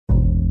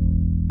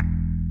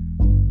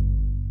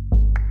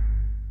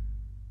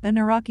An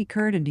Iraqi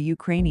Kurd and a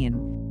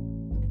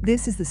Ukrainian.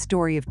 This is the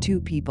story of two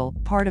people,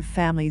 part of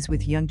families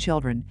with young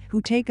children,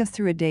 who take us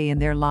through a day in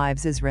their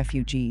lives as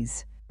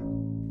refugees.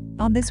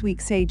 On this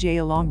week's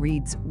AJ Along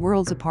reads,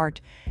 Worlds Apart,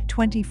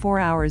 24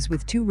 Hours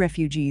with Two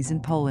Refugees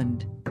in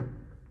Poland.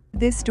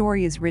 This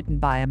story is written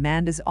by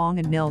Amanda's Ong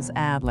and Nils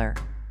Adler.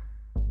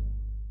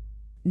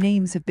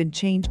 Names have been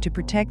changed to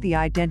protect the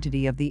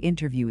identity of the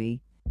interviewee.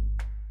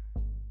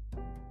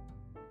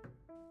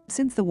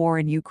 Since the war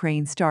in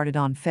Ukraine started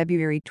on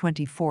February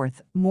 24,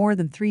 more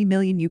than 3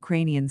 million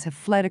Ukrainians have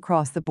fled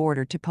across the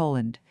border to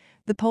Poland.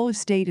 The Polish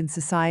state and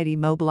society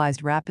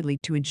mobilized rapidly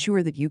to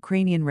ensure that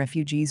Ukrainian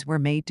refugees were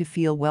made to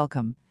feel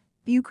welcome.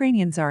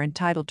 Ukrainians are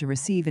entitled to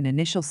receive an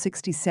initial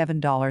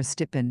 $67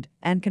 stipend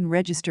and can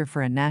register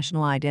for a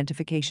national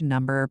identification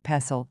number or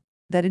PESEL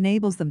that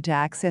enables them to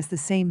access the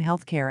same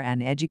healthcare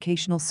and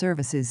educational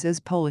services as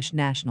Polish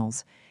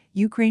nationals.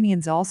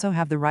 Ukrainians also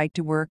have the right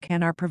to work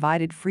and are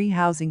provided free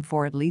housing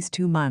for at least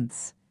 2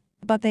 months.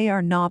 But they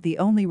are not the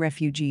only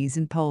refugees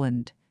in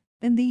Poland.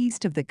 In the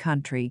east of the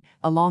country,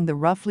 along the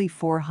roughly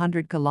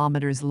 400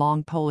 kilometers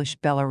long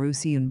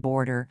Polish-Belarusian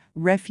border,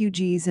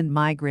 refugees and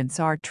migrants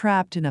are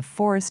trapped in a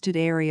forested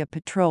area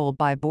patrolled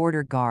by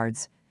border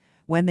guards.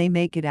 When they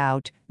make it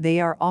out,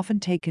 they are often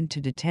taken to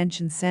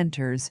detention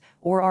centers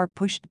or are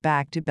pushed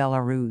back to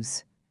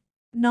Belarus.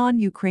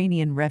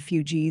 Non-Ukrainian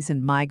refugees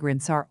and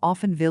migrants are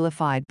often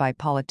vilified by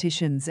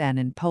politicians and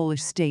in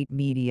Polish state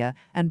media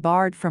and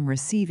barred from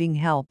receiving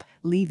help,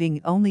 leaving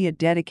only a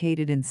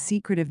dedicated and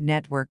secretive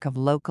network of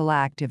local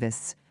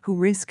activists who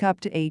risk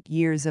up to 8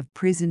 years of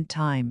prison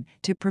time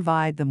to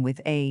provide them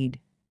with aid.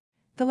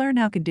 To learn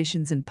how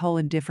conditions in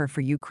Poland differ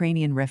for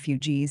Ukrainian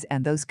refugees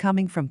and those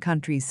coming from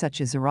countries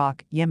such as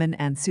Iraq, Yemen,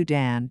 and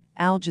Sudan,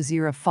 Al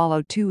Jazeera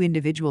followed two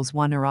individuals,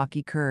 one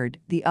Iraqi Kurd,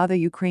 the other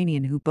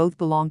Ukrainian, who both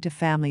belong to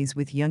families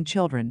with young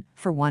children,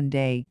 for one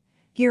day.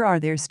 Here are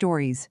their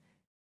stories.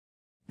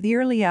 The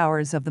early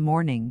hours of the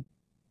morning.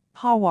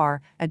 Hawar,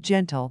 a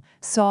gentle,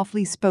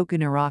 softly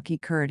spoken Iraqi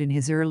Kurd in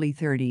his early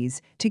 30s,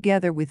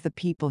 together with the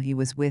people he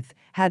was with,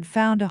 had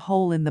found a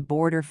hole in the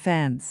border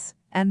fence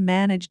and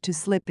managed to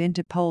slip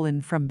into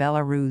Poland from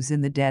Belarus in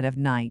the dead of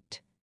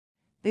night.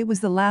 It was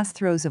the last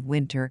throes of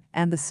winter,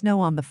 and the snow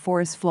on the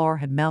forest floor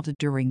had melted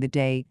during the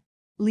day,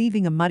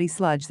 leaving a muddy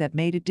sludge that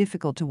made it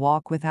difficult to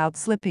walk without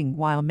slipping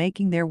while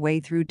making their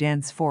way through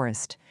dense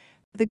forest.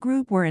 The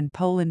group were in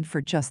Poland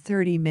for just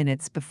 30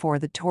 minutes before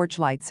the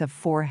torchlights of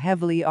 4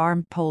 heavily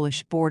armed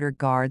Polish border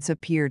guards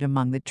appeared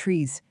among the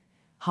trees.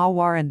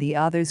 Hawar and the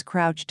others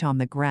crouched on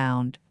the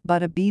ground,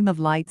 but a beam of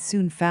light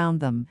soon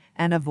found them,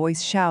 and a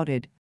voice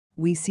shouted,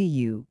 "We see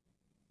you."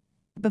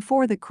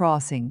 Before the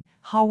crossing,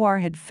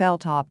 Hawar had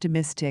felt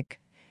optimistic.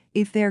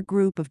 If their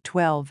group of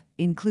 12,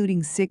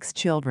 including 6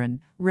 children,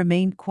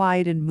 remained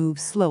quiet and moved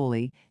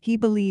slowly, he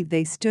believed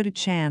they stood a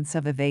chance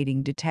of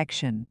evading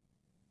detection.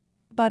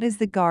 But as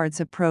the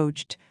guards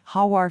approached,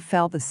 Hawar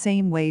felt the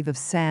same wave of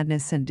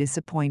sadness and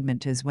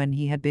disappointment as when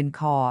he had been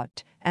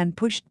caught and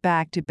pushed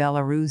back to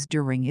Belarus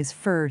during his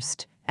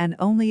first and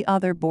only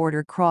other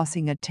border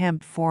crossing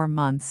attempt 4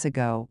 months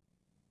ago.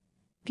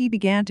 He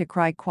began to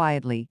cry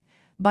quietly.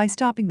 "By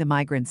stopping the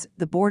migrants,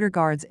 the border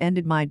guards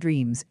ended my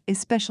dreams,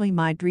 especially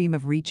my dream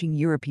of reaching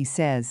Europe," he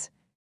says.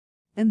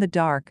 In the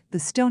dark, the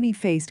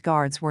stony-faced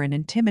guards were an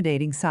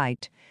intimidating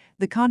sight,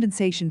 the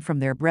condensation from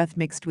their breath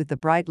mixed with the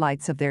bright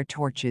lights of their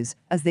torches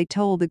as they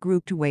told the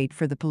group to wait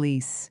for the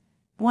police.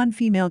 One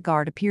female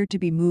guard appeared to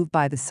be moved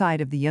by the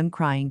sight of the young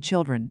crying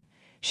children.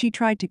 She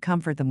tried to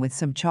comfort them with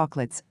some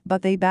chocolates,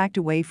 but they backed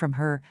away from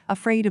her,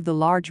 afraid of the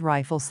large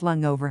rifle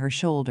slung over her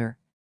shoulder.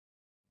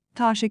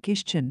 Tasha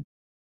Kishchin.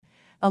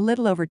 A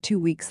little over 2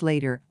 weeks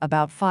later,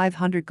 about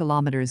 500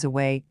 kilometers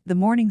away, the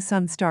morning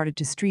sun started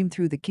to stream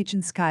through the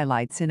kitchen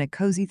skylights in a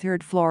cozy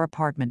third-floor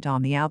apartment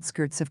on the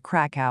outskirts of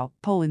Krakow,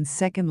 Poland's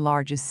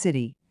second-largest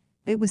city.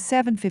 It was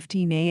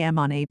 7:15 a.m.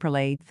 on April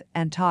 8,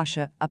 and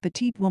Tasha, a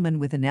petite woman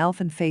with an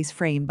elfin face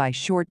framed by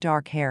short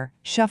dark hair,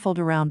 shuffled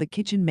around the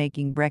kitchen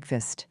making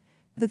breakfast.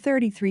 The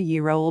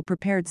 33-year-old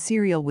prepared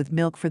cereal with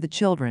milk for the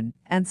children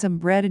and some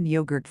bread and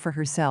yogurt for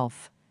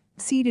herself.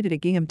 Seated at a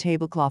gingham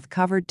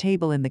tablecloth-covered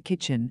table in the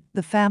kitchen,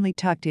 the family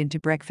tucked into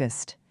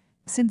breakfast.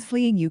 Since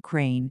fleeing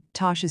Ukraine,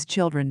 Tasha's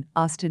children,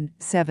 Austin,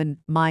 7,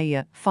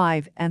 Maya,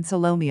 5, and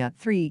Salomia,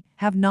 3,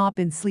 have not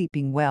been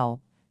sleeping well.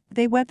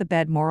 They wet the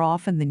bed more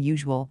often than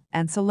usual,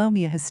 and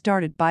Salomia has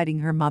started biting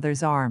her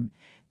mother's arm.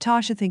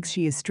 Tasha thinks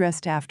she is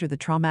stressed after the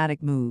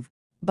traumatic move,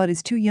 but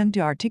is too young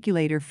to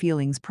articulate her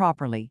feelings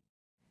properly.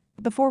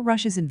 Before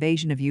Russia's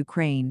invasion of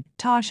Ukraine,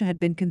 Tasha had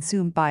been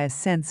consumed by a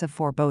sense of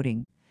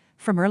foreboding.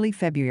 From early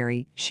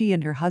February, she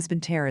and her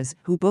husband Taras,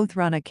 who both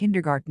run a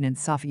kindergarten in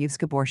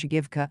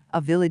Sofievska-Borshigivka,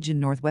 a village in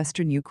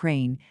northwestern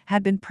Ukraine,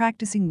 had been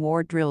practicing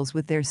war drills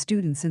with their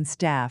students and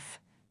staff.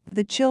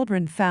 The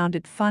children found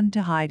it fun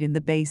to hide in the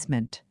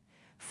basement.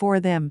 For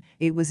them,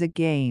 it was a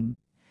game.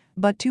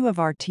 But 2 of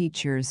our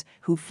teachers,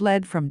 who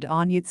fled from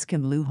Donetsk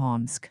and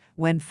Luhansk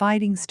when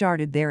fighting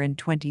started there in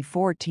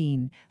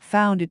 2014,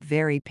 found it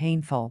very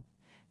painful.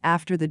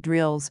 After the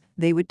drills,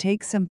 they would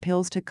take some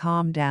pills to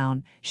calm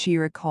down, she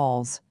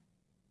recalls.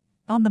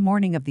 On the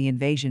morning of the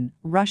invasion,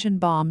 Russian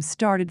bombs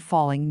started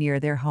falling near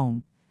their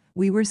home.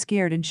 We were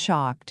scared and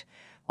shocked.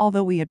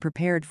 Although we had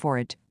prepared for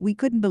it, we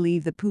couldn't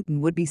believe that Putin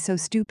would be so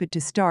stupid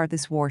to start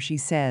this war, she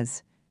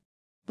says.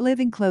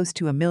 Living close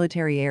to a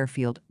military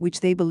airfield, which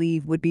they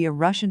believe would be a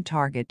Russian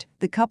target,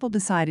 the couple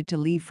decided to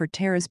leave for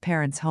Tara's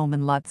parents' home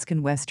in Lutsk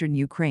in western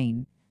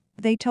Ukraine.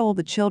 They told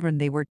the children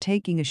they were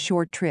taking a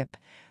short trip.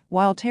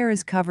 While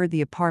Tara's covered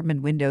the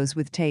apartment windows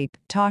with tape,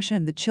 Tasha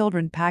and the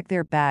children packed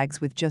their bags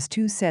with just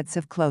 2 sets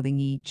of clothing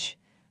each.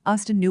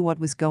 Austin knew what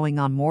was going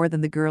on more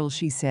than the girls,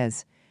 she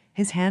says.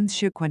 His hands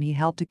shook when he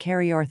helped to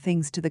carry our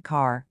things to the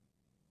car.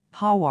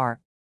 Hawar.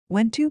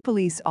 When 2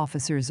 police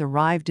officers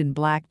arrived in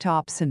black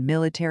tops and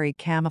military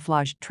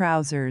camouflaged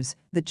trousers,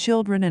 the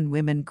children and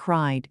women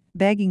cried,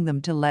 begging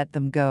them to let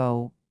them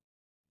go.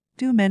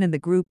 2 men in the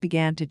group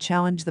began to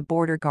challenge the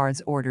border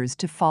guard's orders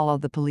to follow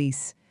the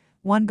police.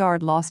 One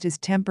guard lost his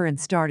temper and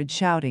started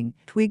shouting,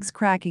 twigs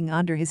cracking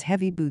under his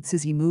heavy boots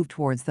as he moved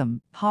towards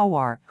them.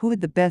 Hawar, who had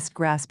the best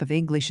grasp of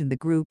English in the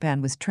group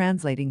and was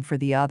translating for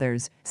the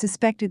others,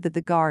 suspected that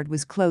the guard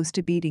was close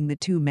to beating the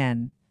 2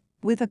 men.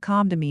 With a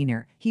calm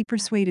demeanor, he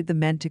persuaded the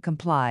men to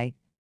comply.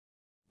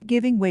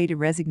 Giving way to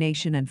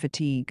resignation and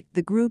fatigue,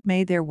 the group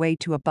made their way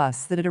to a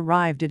bus that had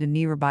arrived at a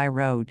nearby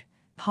road.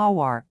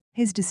 Hawar,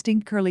 his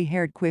distinct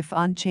curly-haired quiff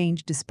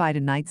unchanged despite a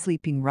night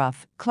sleeping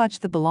rough,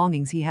 clutched the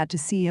belongings he had to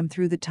see him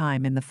through the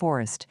time in the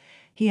forest.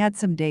 He had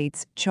some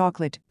dates,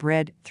 chocolate,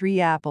 bread,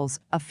 3 apples,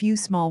 a few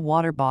small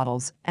water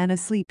bottles, and a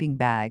sleeping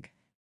bag.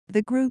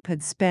 The group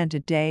had spent a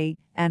day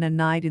and a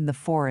night in the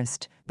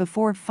forest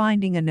before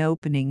finding an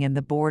opening in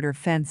the border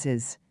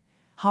fences.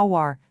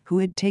 Hawar, who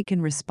had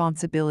taken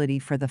responsibility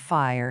for the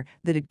fire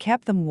that had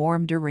kept them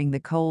warm during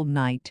the cold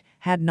night,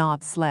 had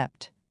not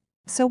slept.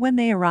 So when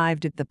they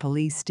arrived at the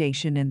police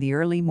station in the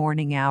early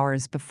morning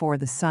hours before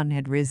the sun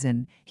had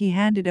risen, he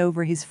handed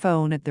over his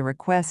phone at the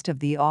request of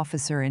the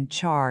officer in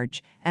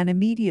charge and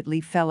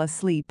immediately fell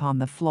asleep on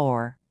the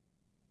floor.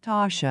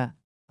 Tasha.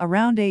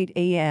 Around 8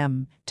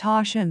 a.m.,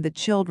 Tasha and the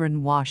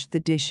children washed the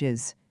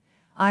dishes.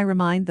 I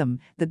remind them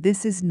that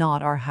this is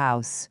not our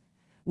house.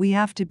 We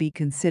have to be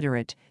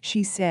considerate,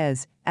 she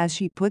says, as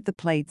she put the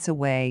plates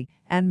away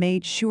and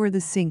made sure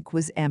the sink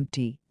was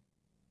empty.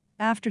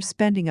 After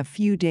spending a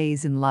few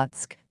days in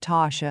Lutsk,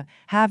 Tasha,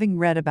 having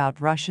read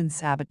about Russian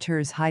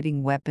saboteurs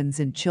hiding weapons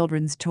in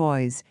children's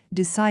toys,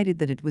 decided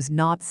that it was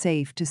not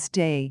safe to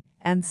stay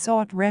and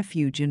sought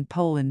refuge in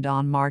Poland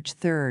on March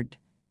 3.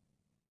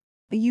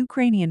 A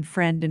Ukrainian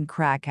friend in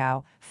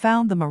Krakow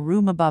found them a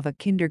room above a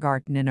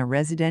kindergarten in a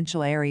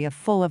residential area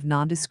full of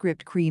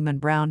nondescript cream and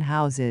brown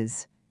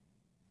houses.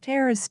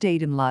 Tara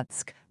stayed in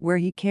Lutsk, where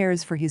he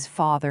cares for his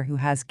father who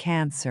has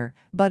cancer,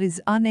 but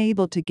is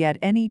unable to get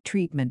any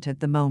treatment at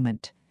the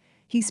moment.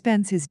 He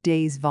spends his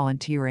days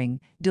volunteering,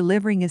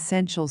 delivering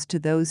essentials to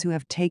those who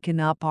have taken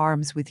up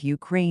arms with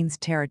Ukraine's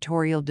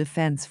territorial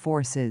defense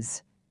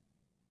forces.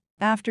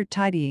 After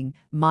tidying,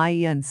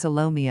 Maya and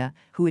Salomia,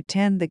 who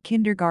attend the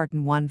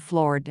kindergarten 1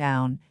 floor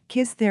down,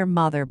 kiss their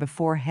mother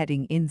before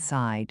heading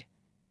inside.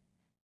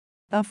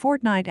 A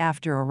fortnight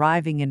after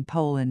arriving in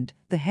Poland,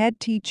 the head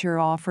teacher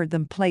offered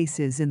them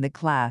places in the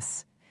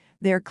class.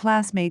 Their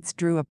classmates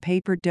drew a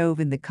paper dove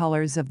in the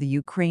colors of the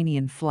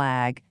Ukrainian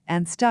flag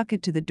and stuck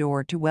it to the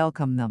door to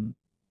welcome them.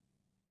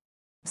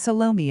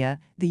 Salomia,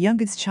 the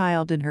youngest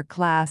child in her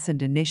class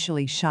and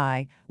initially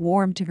shy,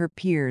 warmed to her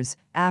peers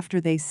after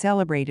they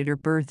celebrated her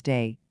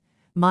birthday.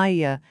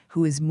 Maya,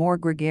 who is more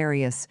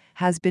gregarious,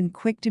 has been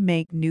quick to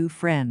make new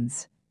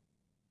friends.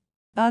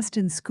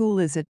 Austin's school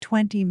is a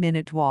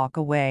 20-minute walk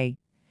away.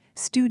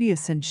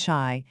 Studious and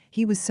shy,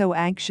 he was so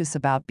anxious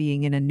about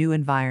being in a new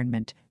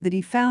environment that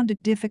he found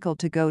it difficult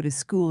to go to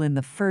school in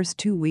the first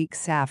 2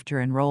 weeks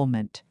after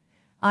enrollment.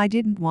 I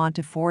didn't want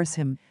to force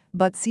him,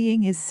 but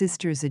seeing his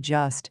sisters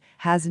adjust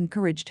has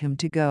encouraged him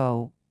to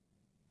go.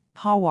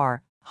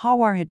 Hawar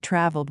had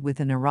traveled with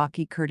an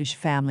Iraqi Kurdish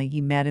family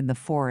he met in the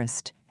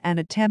forest and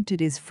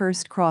attempted his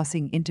first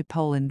crossing into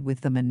Poland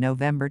with them in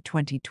November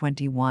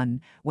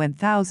 2021, when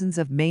thousands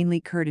of mainly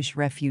Kurdish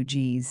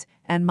refugees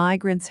and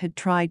migrants had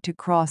tried to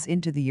cross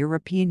into the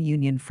European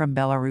Union from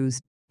Belarus.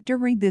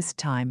 During this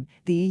time,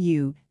 the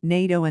EU,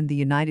 NATO and the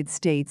United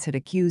States had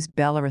accused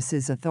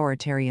Belarus's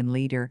authoritarian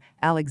leader,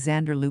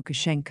 Alexander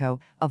Lukashenko,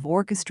 of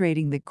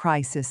orchestrating the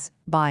crisis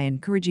by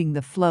encouraging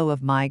the flow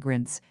of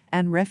migrants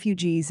and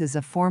refugees as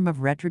a form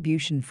of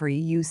retribution for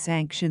EU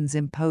sanctions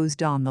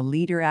imposed on the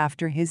leader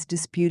after his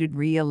disputed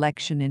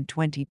re-election in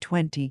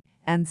 2020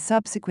 and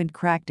subsequent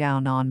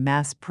crackdown on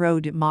mass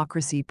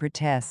pro-democracy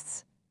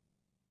protests.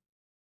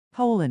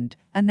 Poland,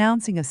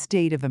 announcing a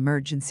state of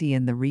emergency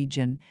in the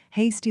region,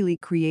 hastily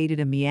created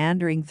a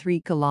meandering 3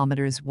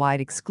 kilometers wide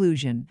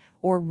exclusion,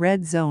 or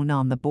red zone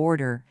on the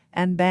border,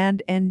 and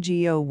banned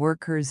NGO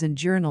workers and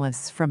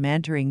journalists from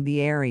entering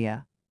the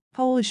area.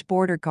 Polish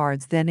border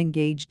guards then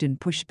engaged in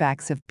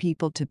pushbacks of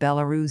people to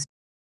Belarus.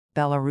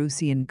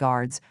 Belarusian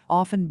guards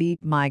often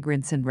beat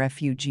migrants and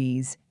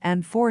refugees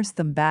and force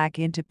them back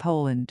into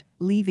Poland,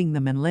 leaving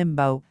them in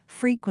limbo,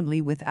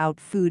 frequently without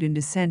food and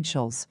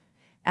essentials.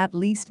 At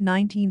least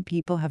 19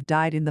 people have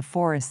died in the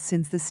forest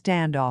since the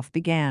standoff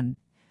began.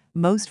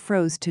 Most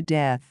froze to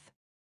death.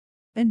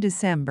 In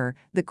December,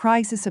 the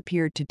crisis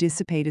appeared to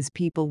dissipate as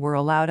people were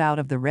allowed out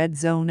of the red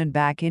zone and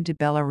back into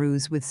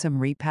Belarus with some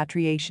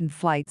repatriation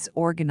flights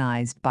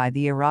organized by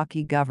the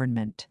Iraqi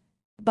government.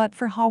 But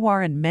for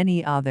Hawar and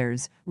many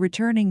others,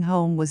 returning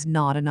home was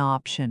not an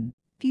option.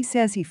 He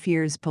says he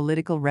fears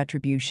political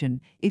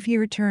retribution if he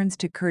returns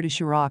to Kurdish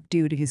Iraq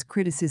due to his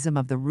criticism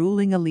of the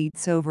ruling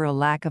elites over a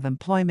lack of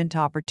employment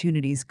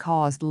opportunities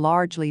caused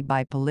largely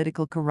by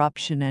political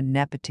corruption and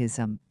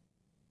nepotism.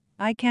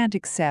 I can't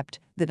accept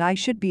that I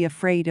should be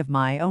afraid of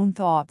my own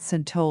thoughts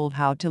and told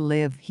how to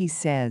live, he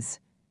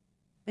says.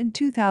 In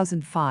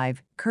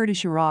 2005,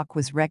 Kurdish Iraq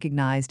was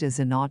recognized as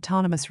an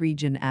autonomous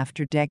region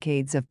after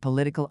decades of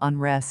political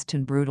unrest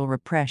and brutal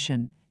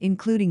repression,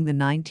 including the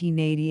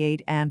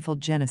 1988 Anfal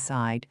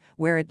genocide,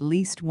 where at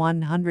least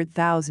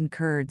 100,000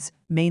 Kurds,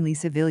 mainly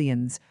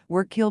civilians,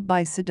 were killed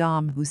by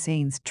Saddam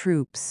Hussein's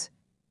troops.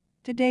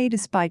 Today,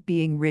 despite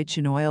being rich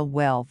in oil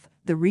wealth,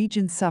 the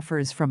region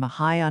suffers from a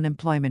high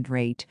unemployment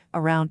rate,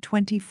 around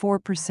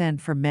 24%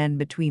 for men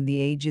between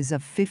the ages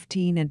of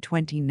 15 and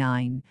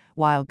 29,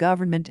 while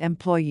government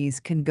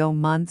employees can go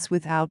months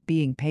without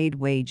being paid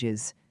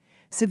wages.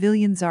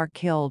 Civilians are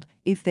killed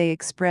if they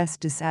express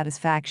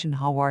dissatisfaction,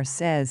 Hawar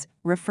says,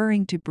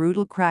 referring to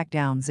brutal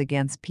crackdowns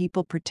against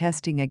people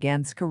protesting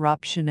against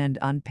corruption and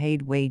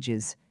unpaid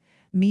wages.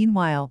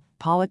 Meanwhile,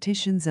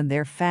 politicians and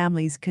their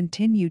families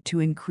continue to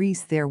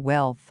increase their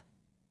wealth.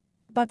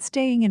 But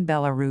staying in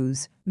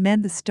Belarus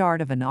meant the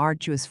start of an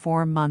arduous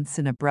 4 months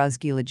in a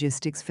Bruzgi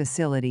logistics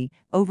facility,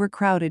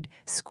 overcrowded,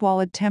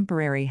 squalid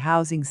temporary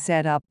housing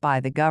set up by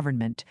the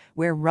government,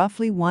 where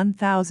roughly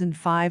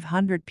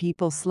 1,500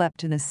 people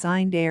slept in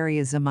assigned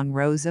areas among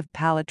rows of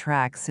pallet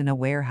tracks in a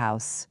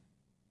warehouse.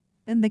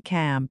 In the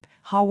camp,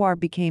 Hawar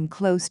became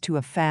close to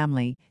a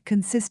family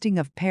consisting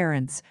of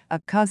parents, a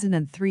cousin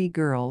and 3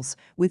 girls,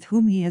 with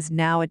whom he has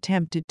now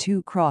attempted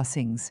 2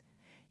 crossings.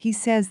 He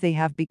says they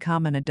have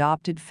become an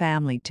adopted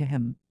family to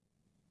him.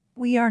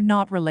 We are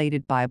not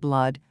related by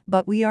blood,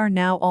 but we are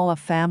now all a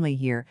family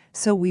here,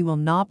 so we will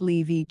not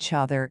leave each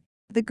other.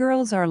 The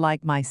girls are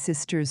like my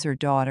sisters or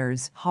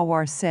daughters,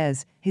 Hawar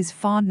says, his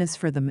fondness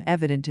for them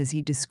evident as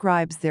he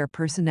describes their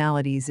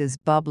personalities as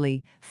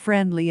bubbly,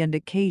 friendly and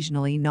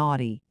occasionally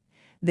naughty.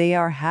 They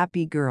are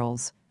happy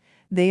girls.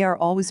 They are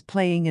always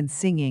playing and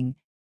singing.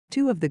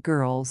 2 of the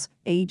girls,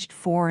 aged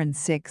 4 and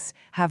 6,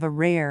 have a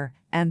rare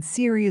and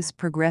serious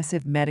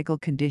progressive medical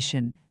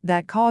condition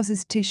that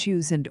causes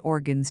tissues and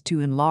organs to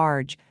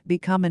enlarge,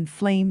 become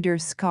inflamed or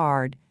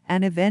scarred,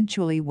 and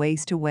eventually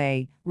waste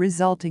away,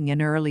 resulting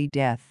in early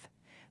death.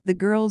 The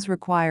girls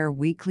require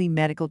weekly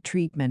medical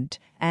treatment,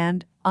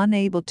 and,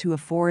 unable to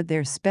afford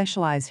their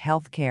specialized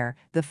health care,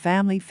 the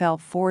family felt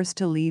forced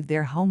to leave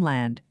their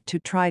homeland to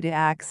try to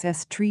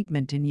access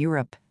treatment in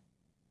Europe.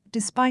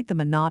 Despite the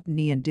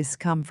monotony and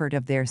discomfort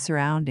of their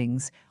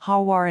surroundings,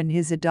 Hawar and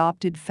his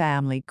adopted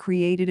family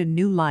created a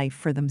new life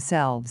for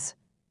themselves.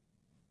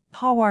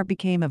 Hawar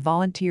became a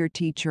volunteer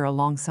teacher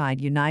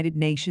alongside United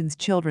Nations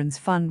Children's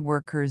Fund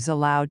workers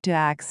allowed to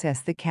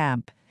access the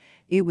camp.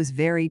 It was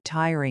very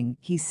tiring,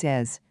 he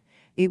says.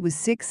 It was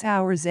 6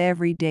 hours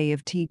every day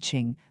of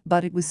teaching,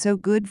 but it was so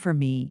good for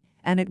me,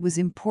 and it was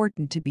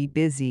important to be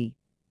busy.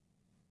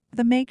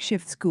 The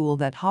makeshift school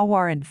that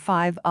Hawar and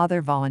 5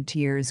 other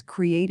volunteers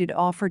created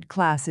offered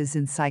classes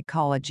in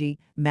psychology,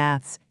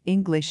 maths,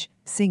 English,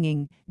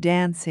 singing,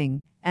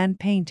 dancing, and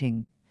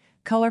painting.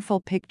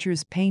 Colorful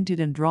pictures painted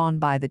and drawn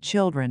by the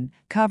children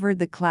covered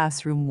the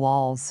classroom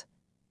walls.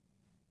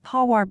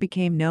 Hawar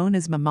became known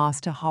as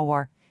Mamasta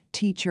Hawar,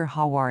 Teacher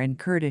Hawar in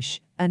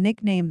Kurdish, a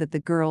nickname that the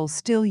girls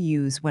still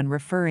use when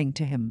referring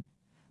to him.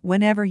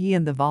 Whenever he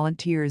and the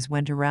volunteers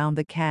went around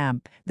the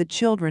camp, the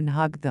children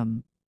hugged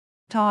them.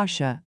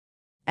 Tasha.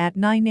 At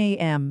 9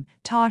 a.m.,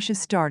 Tasha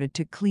started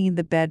to clean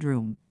the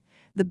bedroom.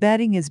 The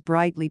bedding is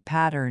brightly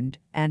patterned,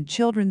 and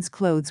children's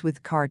clothes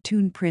with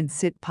cartoon prints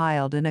sit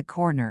piled in a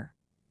corner.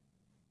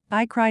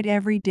 I cried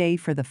every day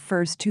for the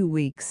first 2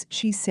 weeks,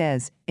 she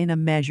says, in a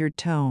measured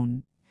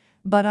tone.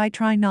 But I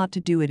try not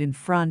to do it in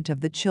front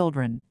of the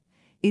children.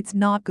 It's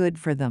not good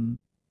for them.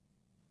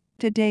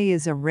 Today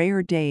is a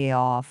rare day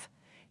off.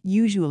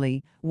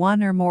 Usually,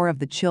 1 or more of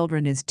the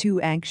children is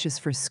too anxious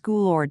for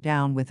school or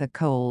down with a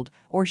cold,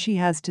 or she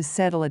has to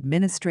settle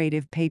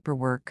administrative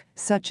paperwork,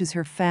 such as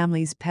her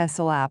family's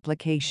PESEL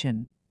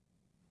application.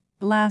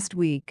 Last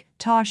week,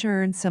 Tasha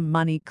earned some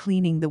money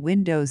cleaning the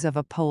windows of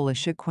a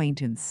Polish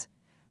acquaintance.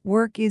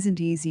 Work isn't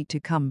easy to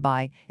come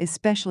by,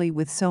 especially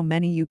with so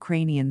many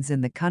Ukrainians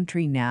in the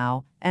country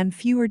now, and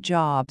fewer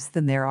jobs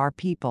than there are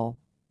people.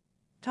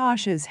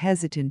 Tasha is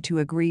hesitant to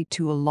agree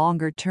to a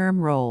longer-term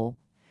role.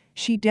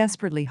 She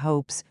desperately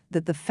hopes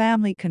that the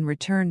family can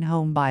return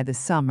home by the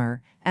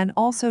summer and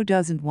also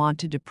doesn't want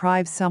to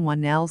deprive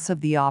someone else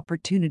of the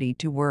opportunity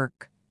to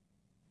work.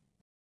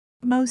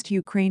 Most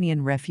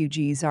Ukrainian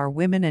refugees are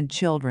women and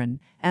children,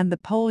 and the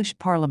Polish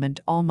parliament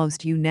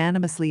almost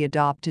unanimously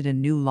adopted a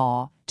new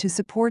law to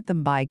support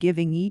them by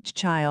giving each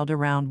child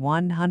around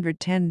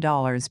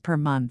 $110 per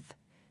month.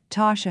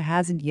 Tasha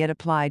hasn't yet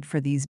applied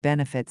for these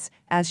benefits,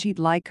 as she'd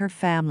like her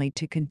family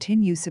to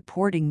continue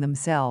supporting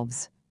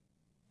themselves.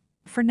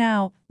 For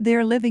now,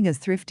 they're living as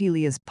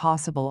thriftily as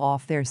possible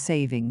off their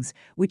savings,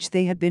 which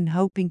they had been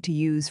hoping to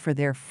use for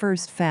their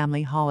first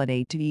family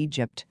holiday to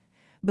Egypt.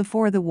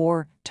 Before the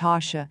war,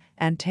 Tasha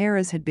and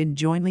Taras had been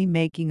jointly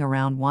making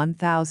around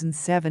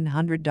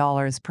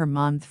 $1,700 per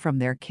month from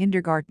their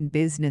kindergarten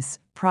business,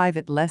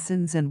 private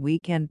lessons, and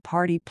weekend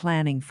party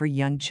planning for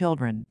young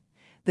children.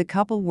 The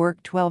couple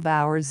worked 12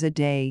 hours a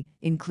day,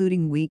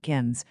 including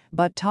weekends,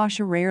 but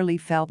Tasha rarely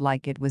felt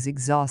like it was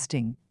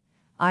exhausting.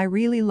 "I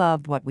really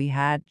loved what we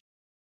had."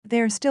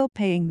 They're still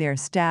paying their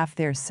staff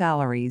their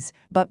salaries,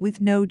 but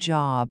with no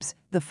jobs,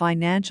 the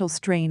financial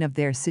strain of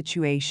their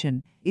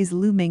situation is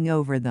looming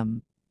over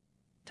them.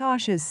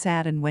 Tasha is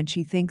saddened when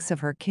she thinks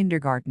of her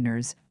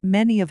kindergarteners,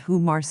 many of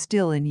whom are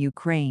still in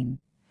Ukraine.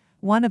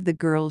 One of the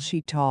girls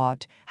she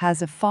taught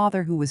has a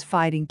father who was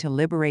fighting to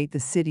liberate the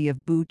city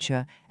of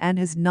Bucha and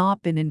has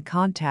not been in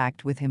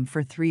contact with him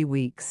for 3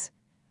 weeks.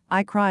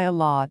 "I cry a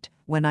lot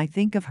when I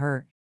think of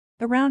her."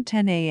 Around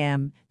 10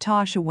 a.m.,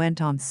 Tasha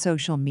went on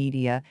social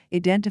media,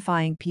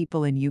 identifying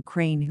people in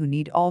Ukraine who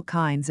need all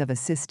kinds of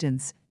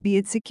assistance, be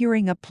it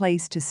securing a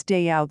place to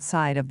stay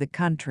outside of the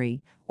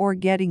country or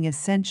getting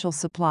essential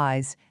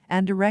supplies,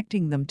 and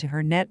directing them to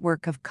her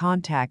network of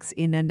contacts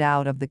in and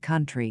out of the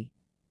country.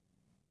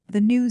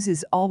 The news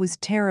is always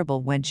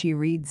terrible when she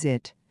reads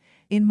it.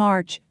 In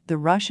March, the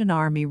Russian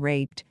army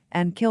raped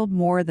and killed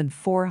more than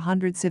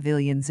 400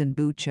 civilians in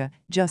Bucha,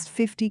 just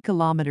 50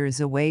 kilometers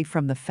away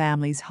from the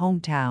family's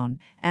hometown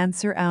and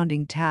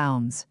surrounding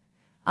towns.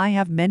 "I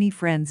have many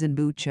friends in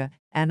Bucha,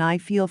 and I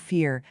feel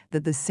fear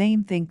that the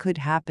same thing could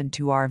happen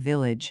to our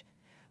village.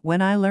 When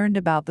I learned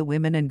about the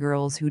women and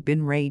girls who'd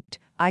been raped,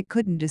 I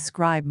couldn't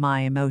describe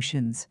my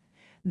emotions.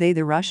 They,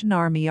 the Russian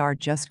army, are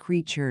just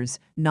creatures,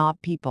 not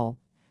people.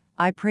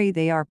 I pray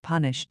they are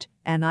punished,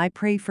 and I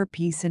pray for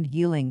peace and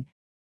healing."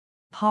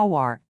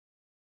 Hawar.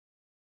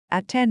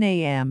 At 10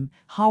 a.m.,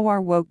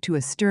 Hawar woke to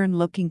a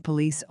stern-looking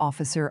police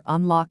officer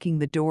unlocking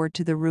the door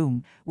to the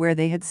room where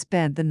they had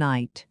spent the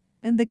night.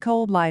 In the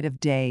cold light of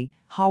day,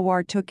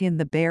 Hawar took in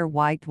the bare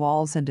white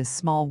walls and a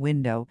small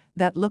window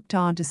that looked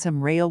onto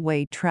some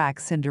railway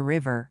tracks and a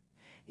river.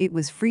 It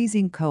was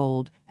freezing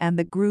cold, and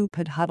the group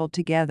had huddled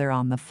together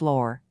on the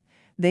floor.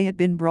 They had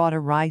been brought a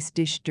rice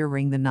dish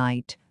during the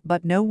night,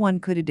 but no one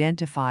could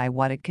identify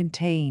what it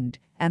contained,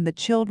 and the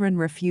children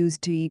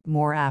refused to eat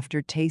more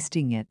after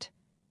tasting it.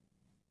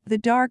 The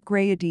dark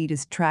gray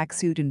Adidas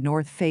tracksuit and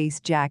North Face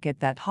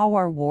jacket that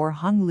Hawar wore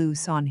hung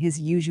loose on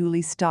his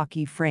usually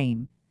stocky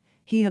frame.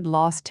 He had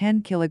lost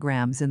 10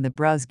 kilograms in the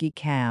Bruzgi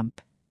camp.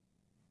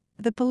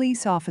 The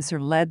police officer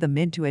led them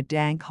into a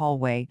dank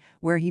hallway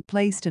where he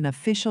placed an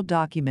official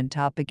document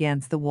up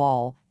against the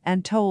wall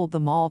and told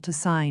them all to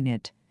sign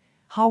it.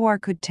 Hawar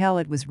could tell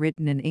it was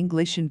written in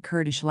English and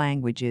Kurdish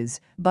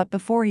languages, but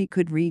before he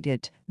could read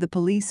it, the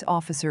police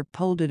officer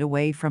pulled it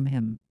away from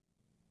him.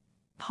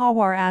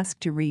 Hawar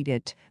asked to read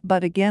it,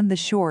 but again the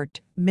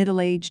short,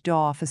 middle-aged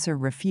officer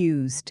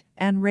refused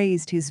and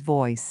raised his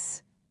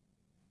voice.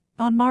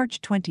 On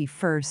March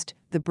 21st,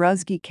 the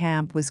Bruzgi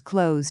camp was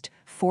closed,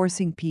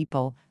 forcing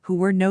people, who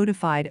were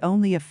notified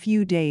only a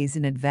few days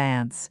in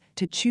advance,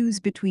 to choose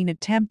between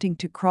attempting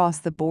to cross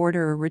the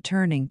border or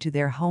returning to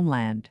their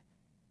homeland.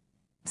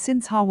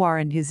 Since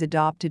Hawar and his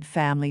adopted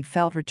family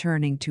felt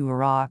returning to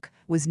Iraq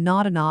was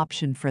not an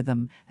option for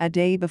them, a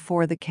day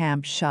before the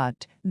camp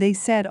shut, they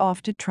set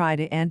off to try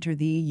to enter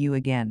the EU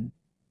again.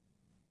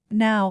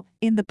 Now,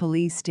 in the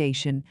police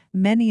station,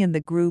 many in the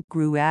group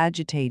grew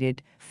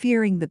agitated,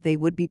 fearing that they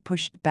would be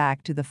pushed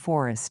back to the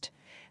forest.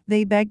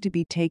 They begged to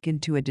be taken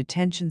to a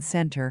detention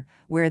center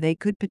where they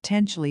could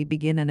potentially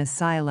begin an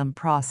asylum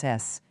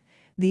process.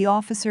 The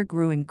officer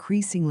grew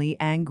increasingly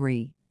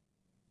angry.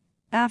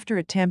 After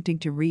attempting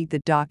to read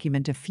the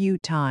document a few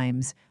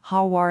times,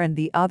 Hawar and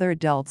the other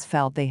adults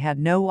felt they had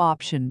no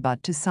option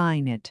but to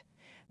sign it.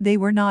 They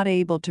were not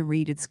able to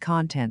read its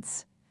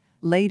contents.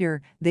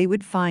 Later, they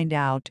would find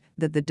out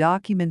that the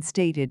document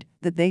stated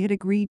that they had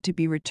agreed to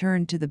be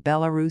returned to the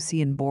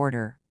Belarusian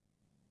border.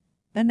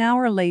 An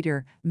hour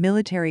later,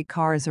 military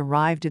cars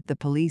arrived at the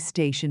police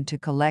station to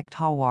collect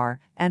Hawar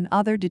and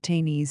other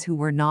detainees who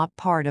were not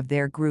part of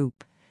their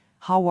group.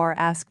 Hawar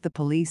asked the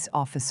police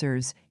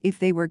officers if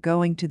they were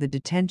going to the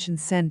detention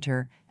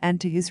center, and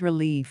to his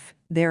relief,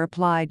 they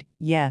replied,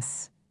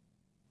 yes.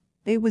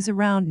 It was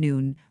around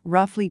noon,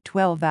 roughly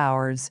 12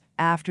 hours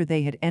after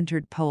they had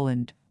entered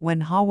Poland,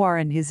 when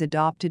Hawar and his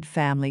adopted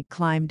family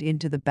climbed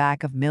into the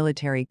back of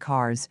military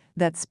cars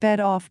that sped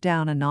off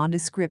down a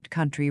nondescript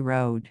country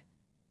road.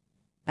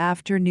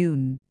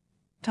 Afternoon.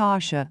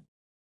 Tasha,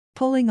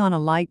 pulling on a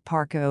light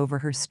parka over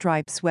her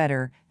striped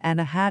sweater and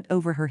a hat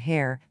over her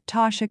hair,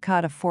 Tasha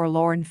cut a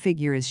forlorn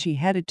figure as she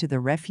headed to the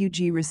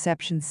refugee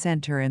reception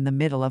center in the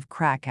middle of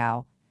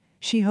Krakow.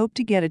 She hoped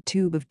to get a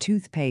tube of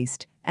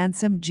toothpaste and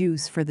some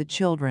juice for the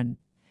children.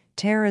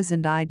 Taras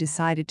and I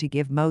decided to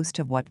give most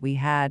of what we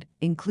had,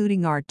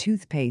 including our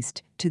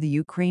toothpaste, to the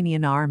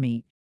Ukrainian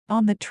army.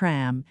 On the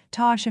tram,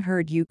 Tasha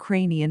heard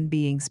Ukrainian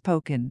being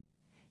spoken.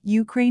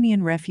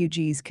 Ukrainian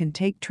refugees can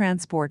take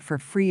transport for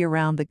free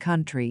around the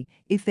country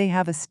if they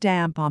have a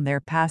stamp on their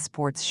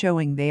passports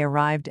showing they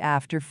arrived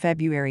after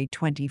February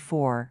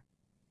 24.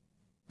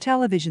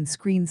 Television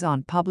screens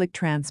on public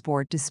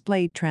transport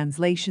displayed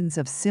translations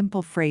of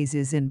simple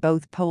phrases in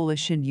both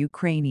Polish and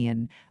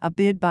Ukrainian, a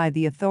bid by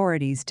the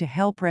authorities to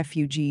help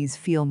refugees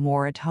feel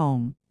more at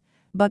home.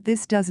 But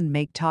this doesn't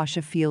make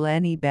Tasha feel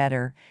any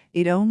better,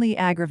 it only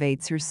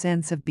aggravates her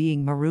sense of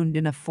being marooned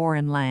in a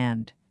foreign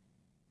land.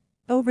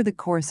 Over the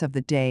course of the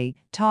day,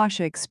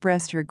 Tasha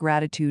expressed her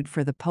gratitude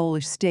for the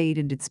Polish state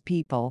and its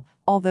people,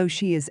 although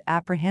she is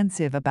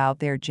apprehensive about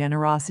their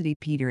generosity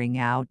petering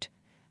out.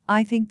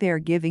 I think they're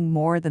giving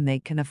more than they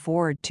can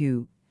afford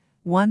to.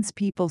 Once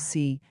people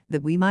see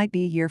that we might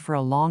be here for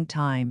a long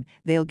time,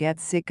 they'll get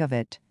sick of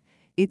it.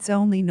 It's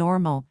only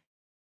normal.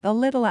 A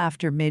little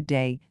after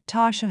midday,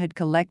 Tasha had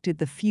collected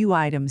the few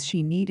items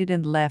she needed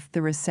and left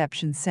the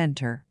reception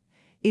center.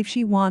 If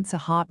she wants a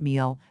hot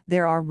meal,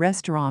 there are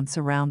restaurants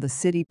around the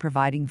city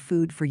providing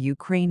food for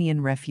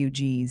Ukrainian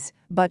refugees,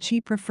 but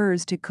she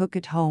prefers to cook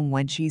at home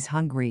when she's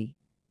hungry.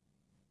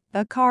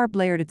 A car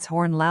blared its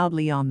horn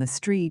loudly on the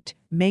street,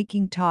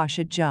 making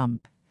Tasha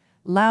jump.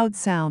 Loud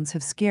sounds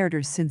have scared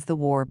her since the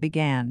war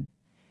began.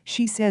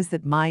 She says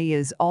that Maya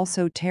is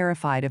also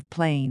terrified of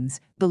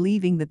planes,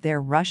 believing that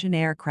they're Russian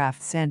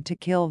aircraft sent to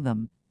kill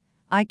them.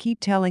 I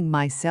keep telling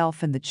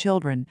myself and the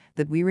children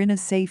that we're in a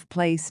safe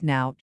place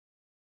now.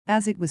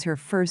 As it was her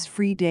first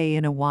free day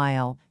in a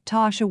while,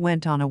 Tasha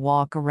went on a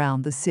walk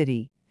around the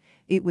city.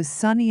 It was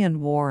sunny and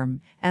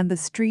warm, and the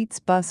streets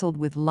bustled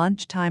with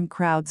lunchtime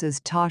crowds as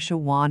Tasha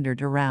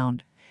wandered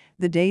around.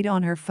 The data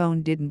on her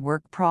phone didn't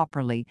work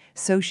properly,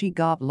 so she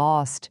got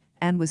lost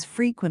and was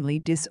frequently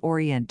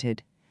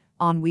disoriented.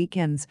 On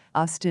weekends,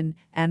 Austin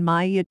and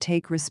Maya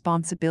take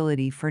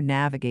responsibility for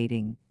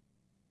navigating.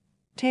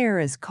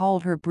 Taras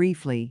called her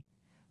briefly.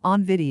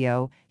 On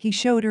video, he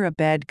showed her a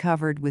bed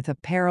covered with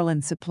apparel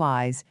and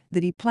supplies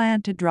that he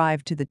planned to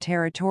drive to the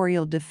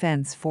Territorial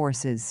Defense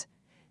Forces.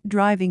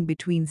 Driving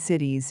between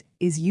cities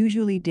is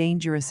usually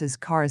dangerous as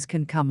cars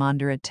can come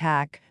under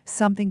attack,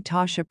 something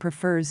Tasha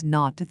prefers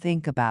not to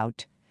think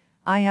about.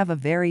 I have a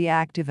very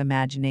active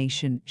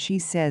imagination, she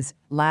says,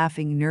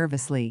 laughing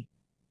nervously.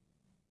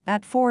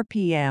 At 4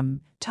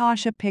 p.m.,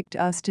 Tasha picked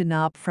Austin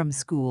up from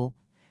school.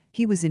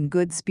 He was in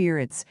good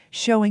spirits,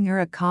 showing her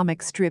a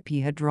comic strip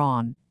he had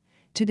drawn.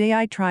 Today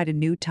I tried a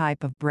new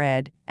type of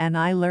bread, and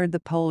I learned the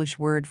Polish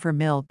word for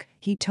milk,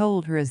 he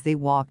told her as they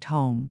walked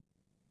home.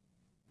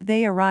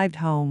 They arrived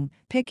home,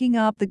 picking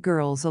up the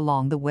girls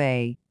along the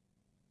way.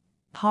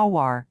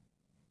 Hawar.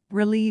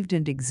 Relieved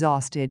and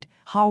exhausted,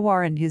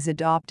 Hawar and his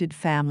adopted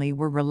family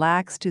were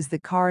relaxed as the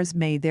cars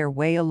made their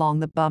way along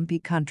the bumpy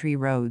country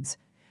roads.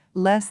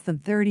 Less than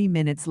 30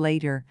 minutes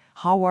later,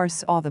 Hawar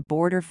saw the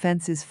border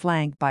fences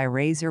flanked by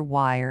razor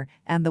wire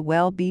and the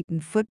well-beaten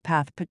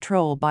footpath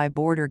patrolled by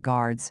border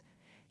guards.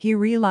 He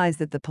realized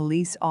that the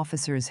police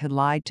officers had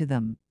lied to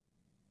them.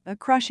 A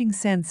crushing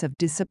sense of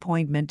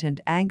disappointment and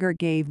anger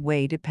gave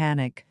way to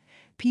panic.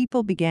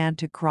 People began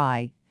to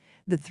cry.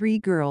 The three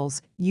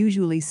girls,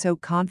 usually so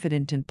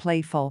confident and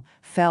playful,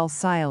 fell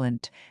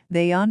silent.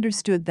 They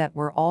understood that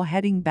we're all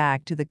heading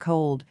back to the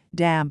cold,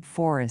 damp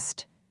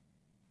forest.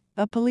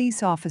 A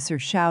police officer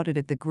shouted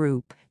at the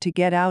group to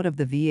get out of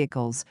the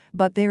vehicles,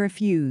 but they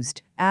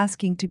refused,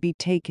 asking to be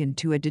taken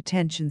to a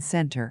detention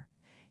center.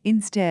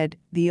 Instead,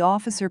 the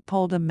officer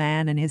pulled a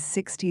man in his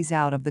 60s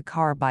out of the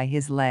car by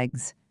his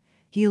legs.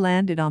 He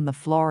landed on the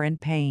floor in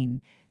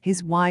pain.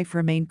 His wife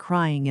remained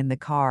crying in the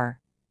car.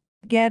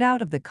 "Get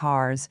out of the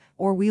cars,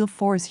 or we'll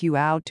force you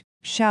out,"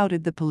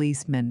 shouted the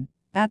policeman.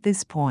 At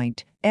this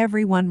point,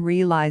 everyone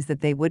realized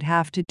that they would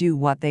have to do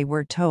what they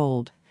were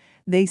told.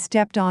 They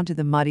stepped onto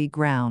the muddy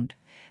ground.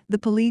 The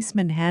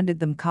policeman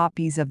handed them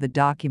copies of the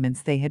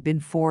documents they had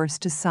been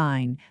forced to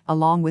sign,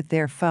 along with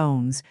their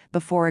phones,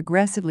 before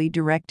aggressively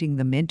directing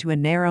them into a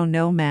narrow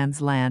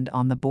no-man's land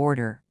on the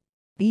border.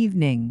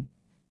 Evening.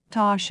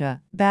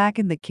 Tasha, back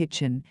in the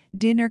kitchen,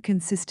 dinner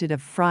consisted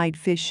of fried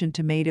fish and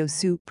tomato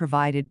soup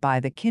provided by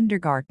the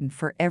kindergarten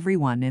for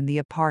everyone in the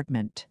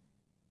apartment.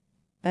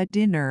 At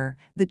dinner,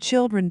 the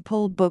children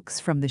pulled books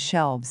from the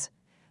shelves.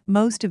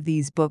 Most of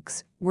these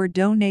books were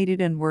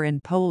donated and were in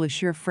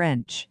Polish or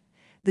French.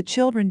 The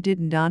children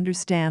didn't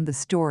understand the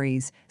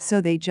stories, so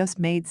they just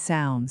made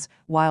sounds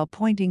while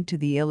pointing to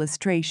the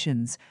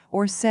illustrations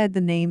or said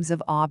the names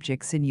of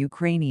objects in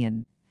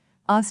Ukrainian.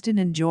 Austin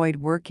enjoyed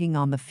working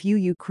on the few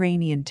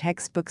Ukrainian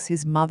textbooks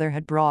his mother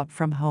had brought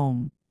from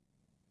home.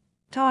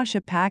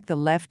 Tasha packed the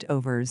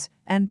leftovers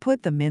and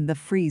put them in the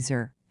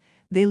freezer.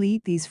 They'll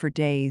eat these for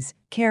days,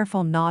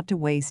 careful not to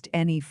waste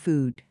any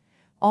food.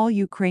 All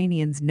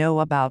Ukrainians know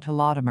about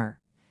Holodomor.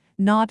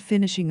 Not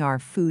finishing our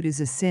food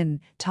is a sin,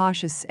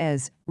 Tasha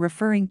says,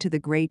 referring to the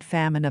Great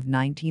Famine of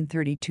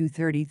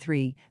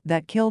 1932-33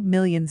 that killed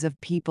millions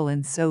of people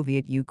in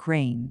Soviet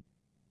Ukraine.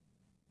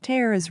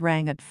 Terrors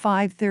rang at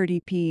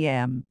 5:30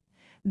 p.m.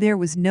 There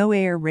was no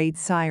air raid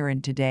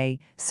siren today,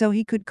 so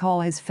he could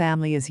call his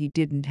family as he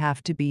didn't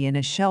have to be in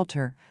a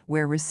shelter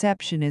where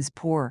reception is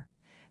poor.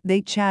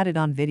 They chatted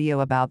on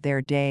video about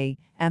their day,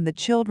 and the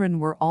children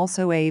were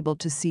also able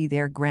to see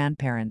their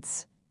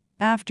grandparents.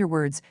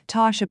 Afterwards,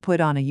 Tasha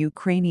put on a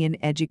Ukrainian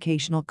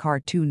educational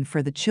cartoon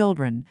for the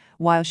children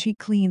while she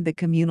cleaned the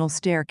communal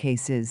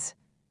staircases.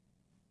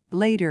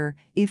 Later,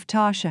 if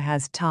Tasha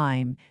has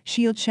time,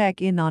 she'll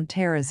check in on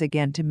Taras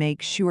again to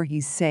make sure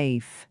he's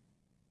safe.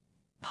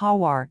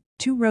 Hawar,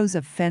 2 rows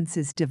of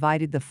fences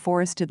divided the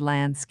forested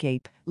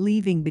landscape,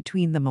 leaving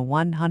between them a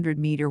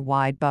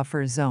 100-meter-wide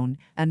buffer zone,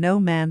 a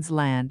no-man's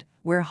land,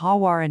 where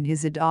Hawar and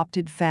his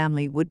adopted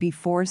family would be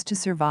forced to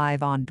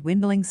survive on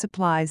dwindling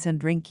supplies and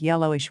drink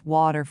yellowish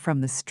water from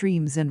the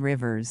streams and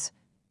rivers.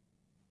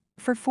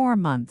 For 4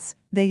 months,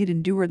 they had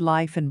endured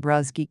life in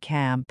Bruzgi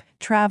camp,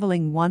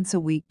 traveling once a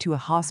week to a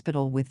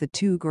hospital with the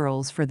 2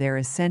 girls for their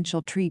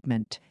essential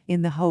treatment,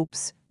 in the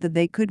hopes that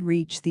they could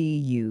reach the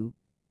EU.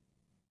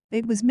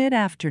 It was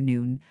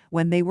mid-afternoon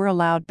when they were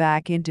allowed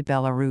back into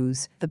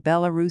Belarus. The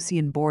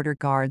Belarusian border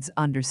guards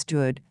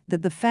understood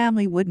that the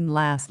family wouldn't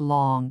last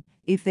long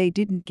if they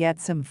didn't get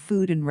some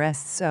food and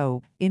rest,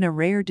 so, in a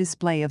rare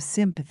display of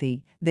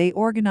sympathy, they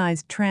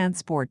organized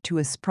transport to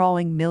a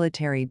sprawling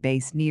military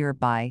base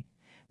nearby.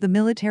 The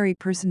military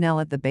personnel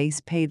at the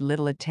base paid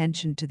little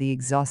attention to the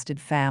exhausted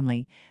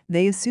family.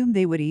 They assumed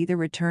they would either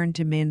return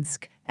to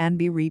Minsk and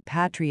be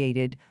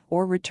repatriated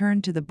or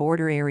return to the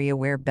border area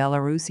where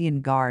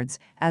Belarusian guards,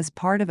 as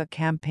part of a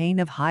campaign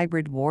of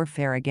hybrid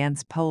warfare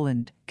against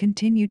Poland,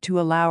 continued to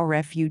allow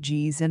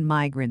refugees and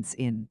migrants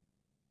in.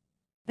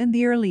 In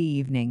the early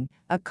evening,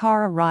 a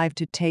car arrived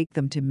to take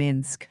them to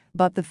Minsk,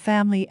 but the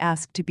family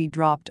asked to be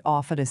dropped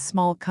off at a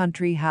small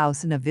country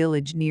house in a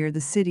village near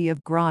the city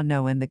of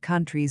Grodno in the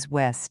country's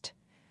west.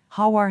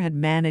 Hawar had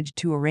managed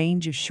to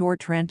arrange a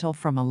short rental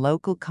from a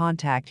local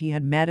contact he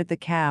had met at the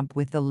camp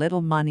with the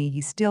little money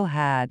he still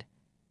had.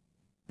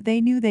 They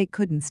knew they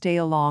couldn't stay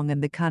long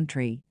in the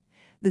country.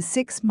 The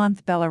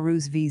 6-month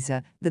Belarus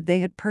visa that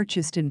they had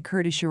purchased in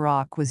Kurdish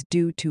Iraq was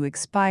due to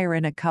expire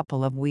in a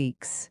couple of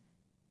weeks.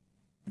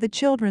 The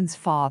children's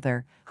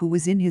father, who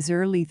was in his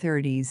early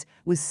 30s,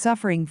 was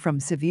suffering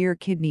from severe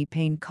kidney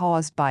pain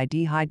caused by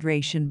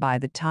dehydration by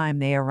the time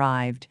they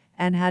arrived,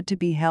 and had to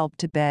be helped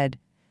to bed.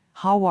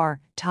 Hawar,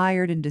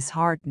 tired and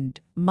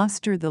disheartened,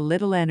 mustered the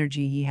little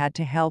energy he had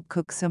to help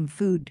cook some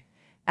food.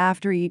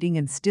 After eating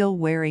and still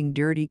wearing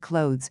dirty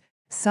clothes,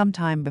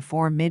 sometime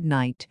before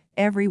midnight,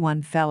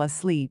 everyone fell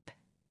asleep.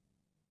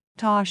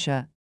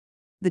 Tasha.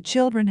 The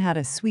children had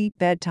a sweet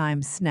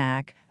bedtime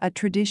snack, a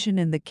tradition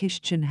in the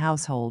Kishchin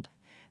household.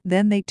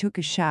 Then they took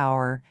a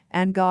shower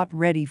and got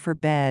ready for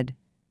bed.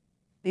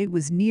 It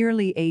was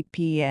nearly 8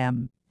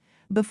 p.m.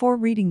 Before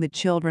reading the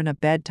children a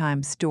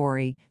bedtime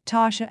story,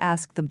 Tasha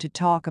asked them to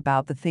talk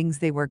about the things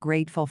they were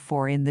grateful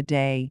for in the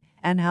day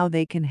and how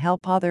they can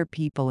help other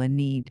people in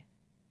need.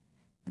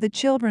 The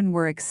children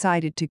were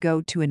excited to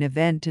go to an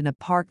event in a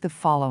park the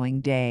following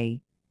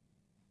day.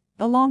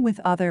 Along with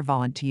other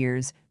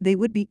volunteers, they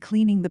would be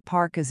cleaning the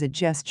park as a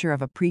gesture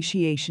of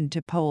appreciation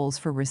to Poles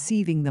for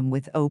receiving them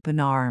with open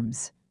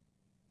arms.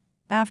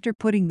 After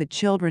putting the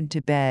children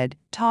to bed,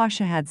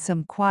 Tasha had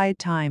some quiet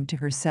time to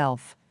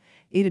herself.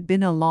 It had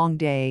been a long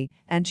day,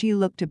 and she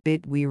looked a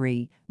bit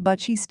weary, but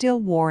she still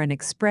wore an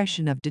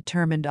expression of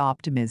determined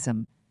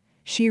optimism.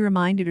 She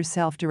reminded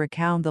herself to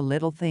recount the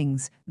little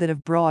things that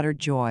have brought her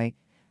joy.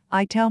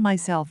 "I tell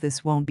myself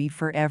this won't be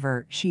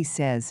forever," she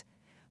says.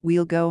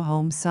 "We'll go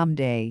home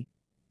someday."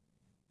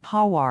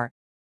 Hawar.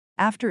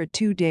 After a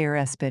 2-day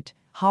respite,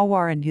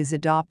 Hawar and his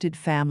adopted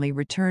family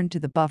returned to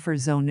the buffer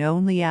zone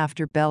only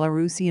after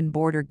Belarusian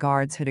border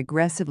guards had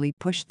aggressively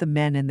pushed the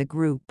men in the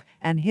group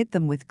and hit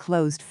them with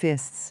closed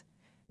fists.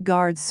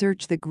 Guards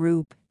searched the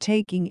group,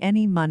 taking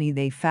any money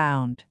they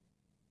found.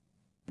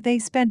 They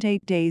spent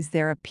 8 days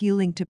there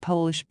appealing to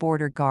Polish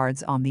border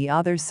guards on the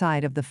other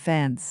side of the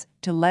fence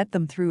to let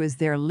them through as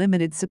their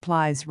limited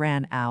supplies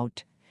ran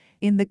out.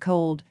 In the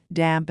cold,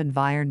 damp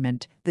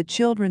environment, the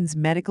children's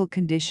medical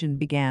condition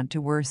began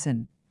to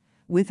worsen.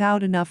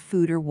 Without enough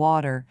food or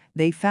water,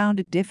 they found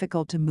it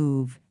difficult to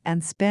move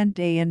and spent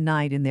day and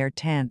night in their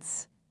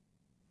tents.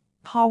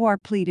 Hawar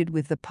pleaded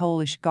with the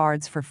Polish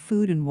guards for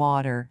food and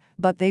water,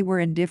 but they were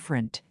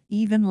indifferent,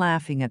 even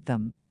laughing at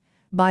them.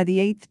 By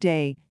the 8th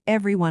day,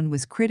 everyone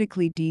was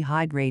critically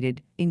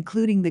dehydrated,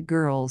 including the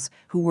girls,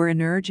 who were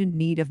in urgent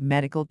need of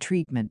medical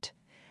treatment.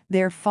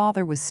 Their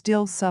father was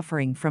still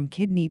suffering from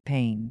kidney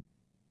pain.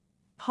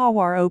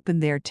 Hawar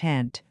opened their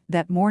tent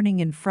that morning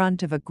in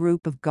front of a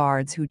group of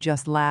guards who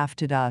just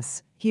laughed at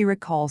us, he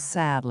recalls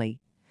sadly.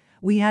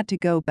 "We had to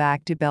go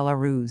back to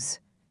Belarus."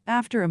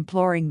 After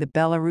imploring the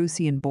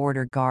Belarusian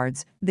border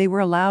guards, they were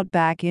allowed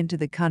back into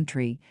the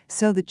country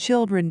so the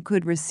children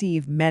could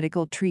receive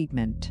medical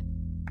treatment.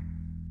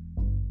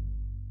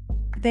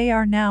 They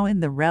are now in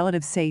the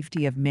relative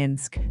safety of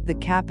Minsk, the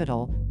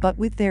capital, but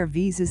with their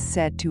visas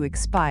set to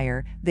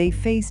expire, they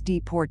face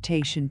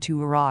deportation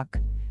to Iraq.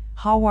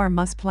 Hawar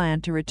must plan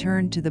to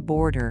return to the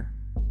border.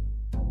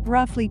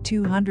 Roughly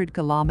 200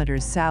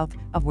 kilometers south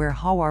of where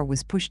Hawar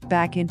was pushed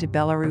back into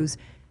Belarus,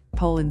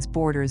 Poland's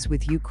borders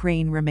with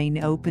Ukraine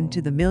remain open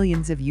to the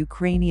millions of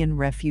Ukrainian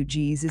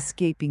refugees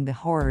escaping the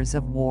horrors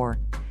of war.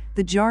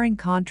 The jarring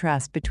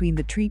contrast between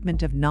the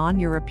treatment of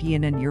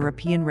non-European and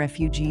European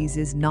refugees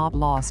is not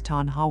lost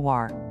on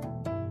Hawar.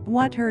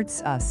 What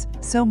hurts us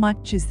so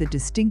much is the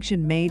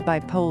distinction made by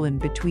Poland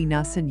between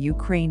us and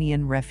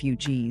Ukrainian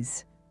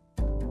refugees.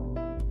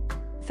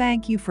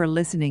 Thank you for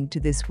listening to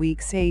this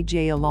week's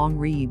AJ Along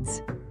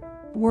Reads.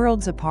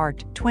 Worlds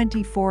Apart,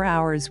 24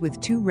 Hours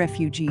with Two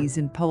Refugees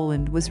in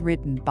Poland was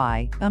written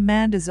by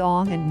Amanda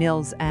Zong and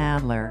Nils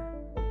Adler.